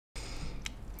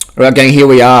Right, gang, here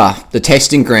we are. The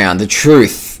testing ground, the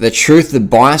truth the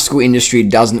bicycle industry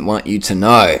doesn't want you to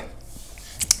know.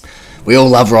 We all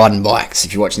love riding bikes.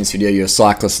 If you're watching this video, you're a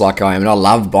cyclist like I am, and I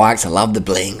love bikes. I love the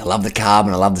bling, I love the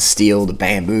carbon, I love the steel, the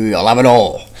bamboo, I love it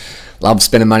all. Love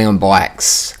spending money on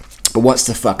bikes. But what's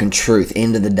the fucking truth,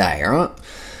 end of the day, alright?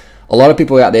 A lot of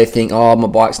people out there think, oh, my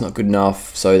bike's not good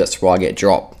enough, so that's why I get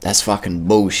dropped. That's fucking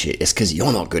bullshit. It's because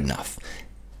you're not good enough.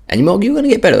 And you're going to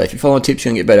get better. If you follow tips,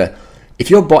 you're going to get better. If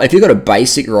you've got a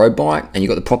basic road bike and you've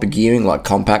got the proper gearing, like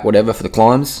compact, whatever, for the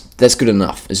climbs, that's good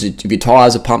enough. If your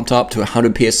tyres are pumped up to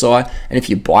 100 PSI, and if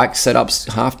your bike setup's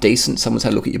half decent, someone's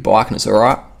had a look at your bike and it's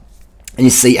alright, and your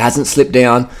seat hasn't slipped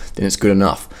down, then it's good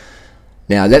enough.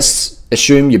 Now, let's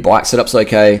assume your bike setup's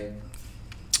okay,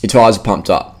 your tyres are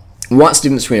pumped up. What's the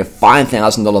difference between a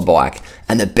 $5,000 bike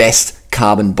and the best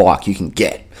carbon bike you can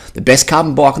get? The best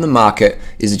carbon bike on the market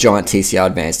is the Giant TCR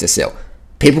Advanced SL.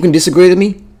 People can disagree with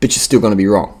me, but you're still going to be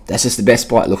wrong. That's just the best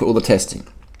bike. Look at all the testing.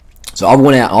 So I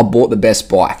went out, I bought the best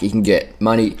bike you can get.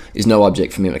 Money is no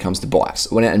object for me when it comes to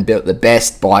bikes. I went out and built the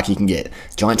best bike you can get.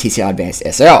 Giant TCR Advanced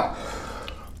SL.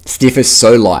 Stiffest,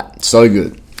 so light, so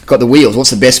good. Got the wheels.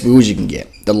 What's the best wheels you can get?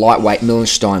 The lightweight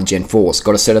Millenstein Gen 4s.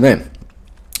 Got a set of them.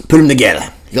 Put them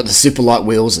together. You got the super light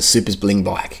wheels, the Supers Bling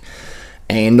bike.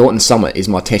 And Norton Summit is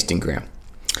my testing ground.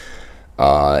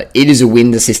 It is a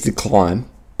wind-assisted climb,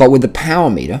 but with the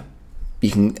power meter, you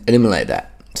can eliminate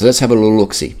that. So let's have a little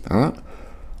look-see, alright?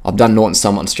 I've done Norton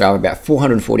Summit on Strava about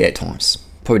 448 times.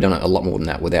 Probably done it a lot more than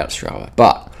that without Strava.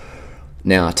 But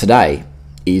now today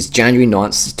is January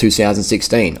 9th,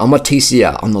 2016. On my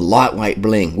TCR, on the lightweight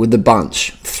bling with the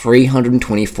bunch,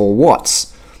 324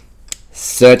 watts.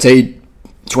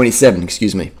 1327,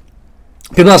 excuse me.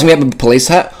 People ask me about my police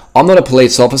hat. I'm not a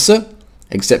police officer,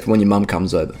 except for when your mum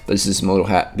comes over. But this is my little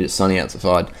hat, a bit sunny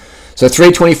outside. So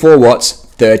 324 watts,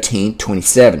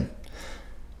 1327.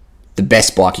 The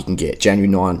best bike you can get, January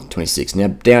 9, 26. Now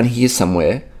down here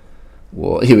somewhere,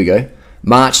 well, here we go.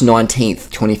 March 19th,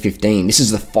 2015. This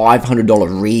is the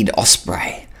 $500 Reed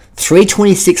Osprey.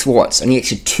 326 watts, only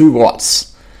extra 2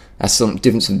 watts. That's some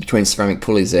difference between ceramic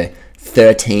pulleys there.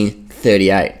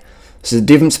 1338. So the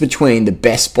difference between the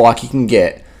best bike you can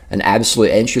get, an absolute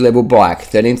entry-level bike,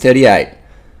 1338,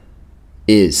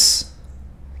 is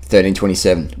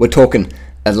 1327. We're talking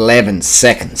 11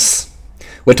 seconds.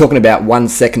 We're talking about 1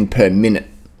 second per minute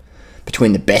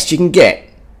between the best you can get,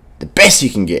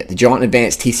 the Giant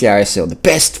Advanced TCR SL, the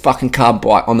best fucking carb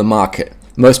bike on the market,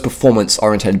 most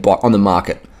performance-oriented bike on the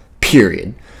market,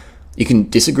 period. You can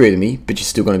disagree with me, but you're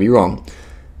still going to be wrong.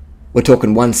 We're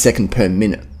talking 1 second per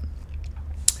minute.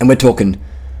 And we're talking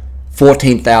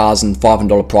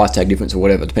 $14,500 price tag difference or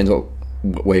whatever. It depends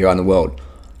where you are in the world.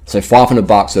 So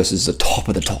 $500 versus the top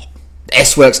of the top. The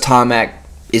S-Works Tarmac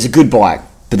is a good bike,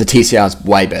 but the TCR is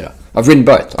way better. I've ridden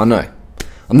both, I know.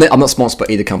 I'm not sponsored by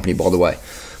either company, by the way.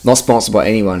 Not sponsored by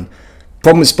anyone.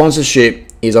 Problem with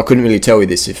sponsorship is I couldn't really tell you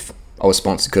this if I was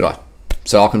sponsored, could I?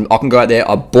 So I can go out there,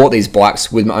 I bought these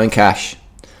bikes with my own cash,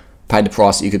 paid the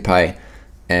price that you could pay,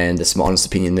 and that's my honest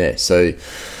opinion there. So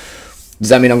does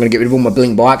that mean I'm going to get rid of all my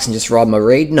bling bikes and just ride my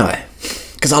Reed? No.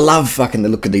 Because I love fucking the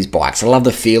look of these bikes. I love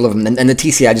the feel of them. And the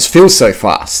TCR just feels so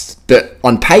fast. But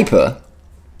on paper,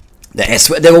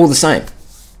 they're all the same.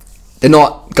 They're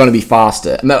not going to be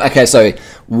faster. Okay, so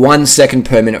 1 second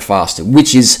per minute faster,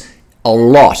 which is a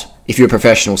lot if you're a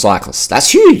professional cyclist.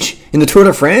 That's huge. In the Tour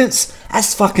de France,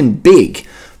 that's fucking big.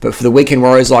 But for the weekend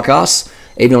warriors like us,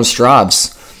 even on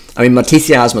Strabs, I mean, my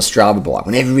TCR is my Strava bike.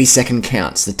 When every second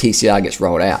counts, the TCR gets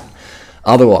rolled out.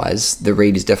 Otherwise, the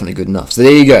Reed is definitely good enough. So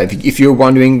there you go. If you're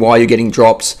wondering why you're getting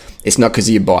dropped, it's not because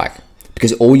of your bike.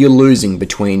 Because all you're losing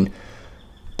between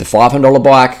the $500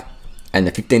 bike and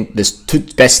the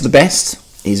best of the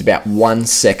best is about 1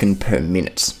 second per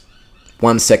minute.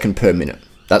 1 second per minute.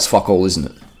 That's fuck all, isn't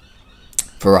it?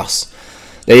 For us.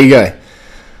 There you go.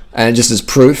 And just as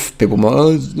proof, people might,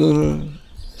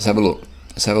 let's have a look.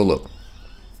 Let's have a look.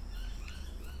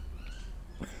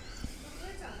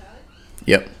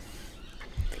 Yep.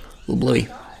 Little bluey.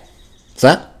 What's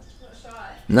that?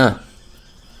 No.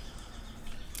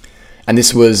 And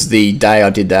this was the day I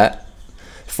did that.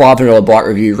 $500 bike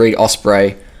review, Reed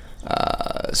Osprey.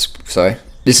 Sorry,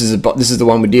 this is the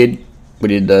one we did. We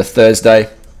did Thursday.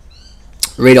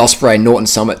 Reed Osprey Norton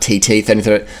Summit TT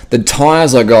 30. The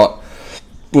tyres I got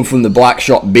were from the bike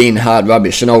shop bin, hard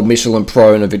rubbish. An old Michelin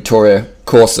Pro and a Victoria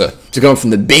Corsa. So going from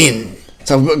the bin.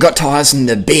 So I've got tyres from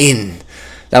the bin.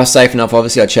 That was safe enough.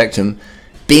 Obviously, I checked them.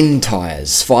 Bin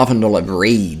tyres, $500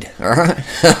 Reed. Alright?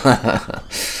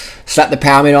 Slap the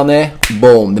power meter on there.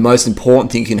 Boom. The most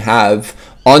important thing you can have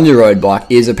on your road bike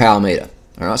is a power meter.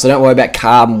 Alright, so don't worry about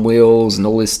carbon wheels and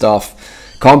all this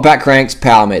stuff. Compact cranks,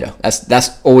 power meter.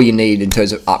 That's all you need in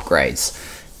terms of upgrades.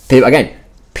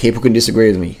 People can disagree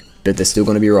with me, but they're still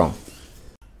going to be wrong.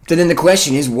 So then the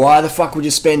question is, why the fuck would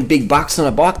you spend big bucks on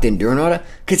a bike then, Duranider?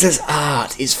 Because it's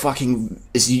art.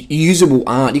 It's usable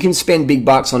art. You can spend big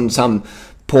bucks on some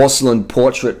porcelain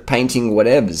portrait painting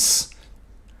whatevers.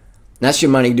 That's your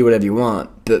money, do whatever you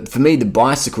want. But for me, the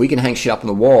bicycle, you can hang shit up on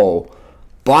the wall.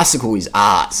 Bicycle is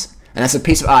art. And that's a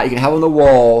piece of art you can have on the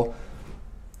wall,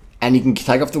 and you can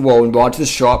take off the wall and ride to the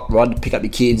shop, ride to pick up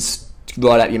your kids,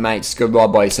 ride up your mates, go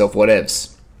ride by yourself,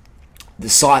 whatevs.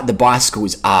 The bicycle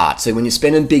is art. So when you're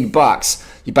spending big bucks,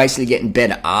 you're basically getting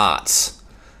better arts.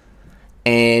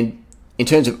 And in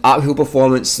terms of uphill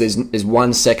performance, there's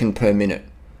 1 second per minute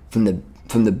from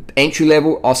the entry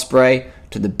level Osprey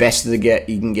to the best of the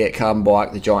you can get carbon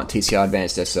bike, the Giant TCR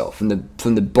Advanced SL. From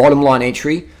the bottom line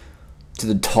entry to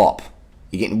the top,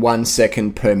 you're getting 1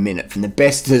 second per minute from the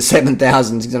best to the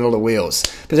 $7,600 wheels.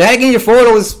 But how can you afford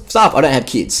all this stuff? I don't have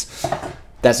kids.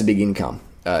 That's a big income.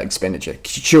 Expenditure.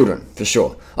 Children, for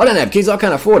sure. I don't have kids, I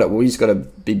can't afford it. Well, you just got to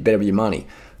be better with your money,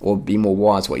 or be more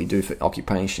wise what you do for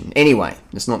occupation. Anyway,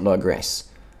 let's not digress.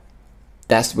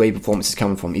 That's where your performance is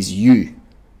coming from, is you.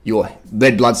 Your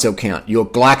red blood cell count, your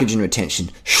glycogen retention,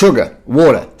 sugar,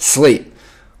 water, sleep,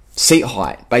 seat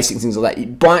height, basic things like that.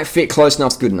 Your bike fit close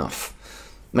enough's good enough.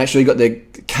 Make sure you got the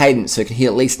cadence, so you can hit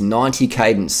at least 90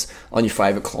 cadence on your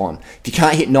favourite climb. If you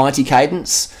can't hit 90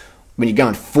 cadence when you're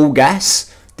going full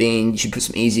gas, then you should put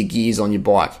some easier gears on your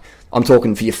bike. I'm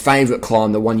talking for your favourite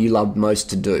climb, the one you love most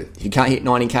to do. If you can't hit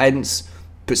 90 cadence,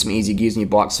 put some easier gears on your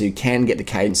bike so you can get the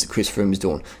cadence that Chris Froome is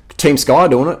doing. Team Sky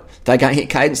doing it. They can't hit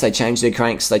cadence, they change their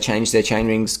cranks, they change their chain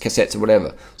rings, cassettes or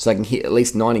whatever. So they can hit at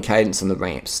least 90 cadence on the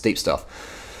ramps, steep stuff.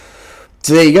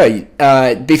 So there you go.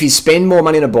 If you spend more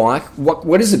money on a bike,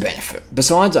 what is the benefit?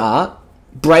 Besides art,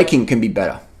 braking can be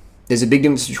better. There's a big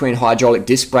difference between hydraulic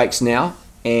disc brakes now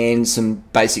and some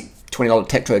basic $20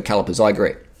 Tektro calipers, I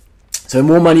agree. So the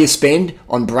more money you spend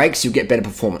on brakes, you'll get better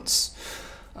performance.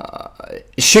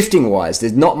 Shifting wise,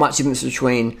 there's not much difference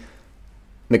between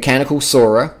mechanical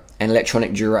Sora and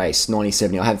electronic Dura-Ace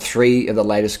 9070. I have 3 of the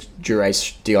latest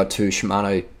Dura-Ace Di2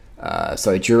 Shimano,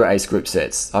 Dura-Ace group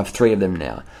sets. I have 3 of them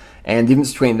now. And the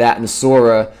difference between that and the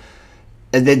Sora,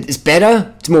 it's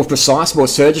better, it's more precise, more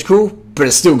surgical, but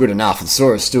it's still good enough. The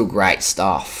Sora is still great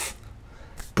stuff.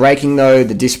 Braking though,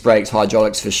 the disc brakes,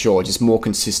 hydraulics for sure, just more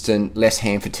consistent, less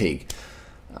hand fatigue.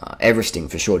 Everesting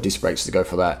for sure, disc brakes to go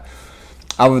for that.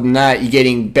 Other than that, you're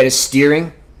getting better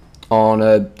steering on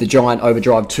the Giant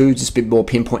Overdrive 2, just a bit more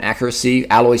pinpoint accuracy.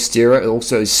 Alloy steerer, it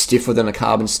also is stiffer than a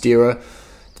carbon steerer.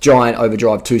 The Giant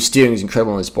Overdrive 2 steering is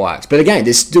incredible on those bikes. But again,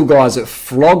 there's still guys that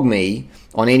flog me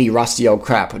on any rusty old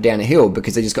crap down a hill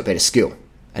because they just got better skill.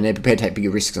 And they're prepared to take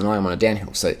bigger risks than I am on a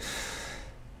downhill. So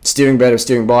steering better,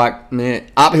 steering bike. Meh.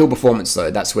 Uphill performance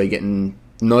though, that's where you're getting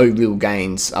no real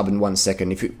gains other than 1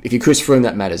 second. If you're Chris Froome,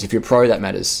 that matters. If you're pro, that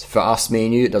matters. For us, me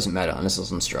and you, it doesn't matter unless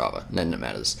it's on Strava. Then it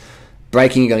matters.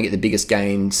 Braking, you're going to get the biggest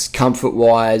gains.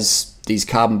 Comfort-wise, these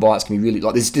carbon bikes can be really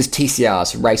like this. This TCR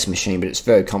is a race machine, but it's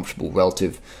very comfortable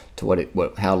relative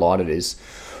to how light it is.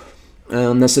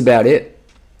 That's about it.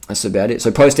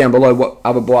 So post down below what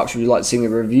other bikes would you like to see me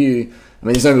review. I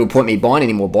mean, there's no real point me buying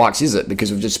any more bikes, is it?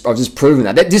 Because I've just proven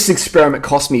that this experiment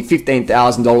cost me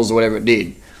 $15,000 or whatever it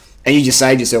did, and you just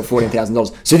saved yourself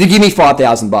 $14,000. So if you give me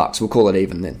 $5,000, we'll call it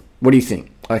even then. What do you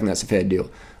think? I think that's a fair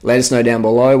deal. Let us know down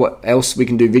below what else we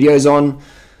can do videos on.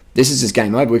 This is just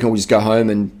game over. We can all just go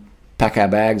home and pack our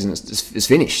bags and it's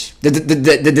finished.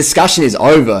 The discussion is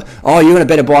over. Oh, you want a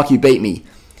better bike? You beat me.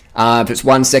 If it's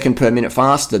 1 second per minute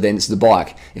faster, then it's the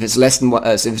bike. If it's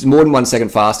if it's more than 1 second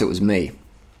faster, it was me.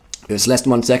 If it's less than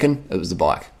 1 second, it was the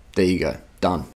bike. There you go. Done.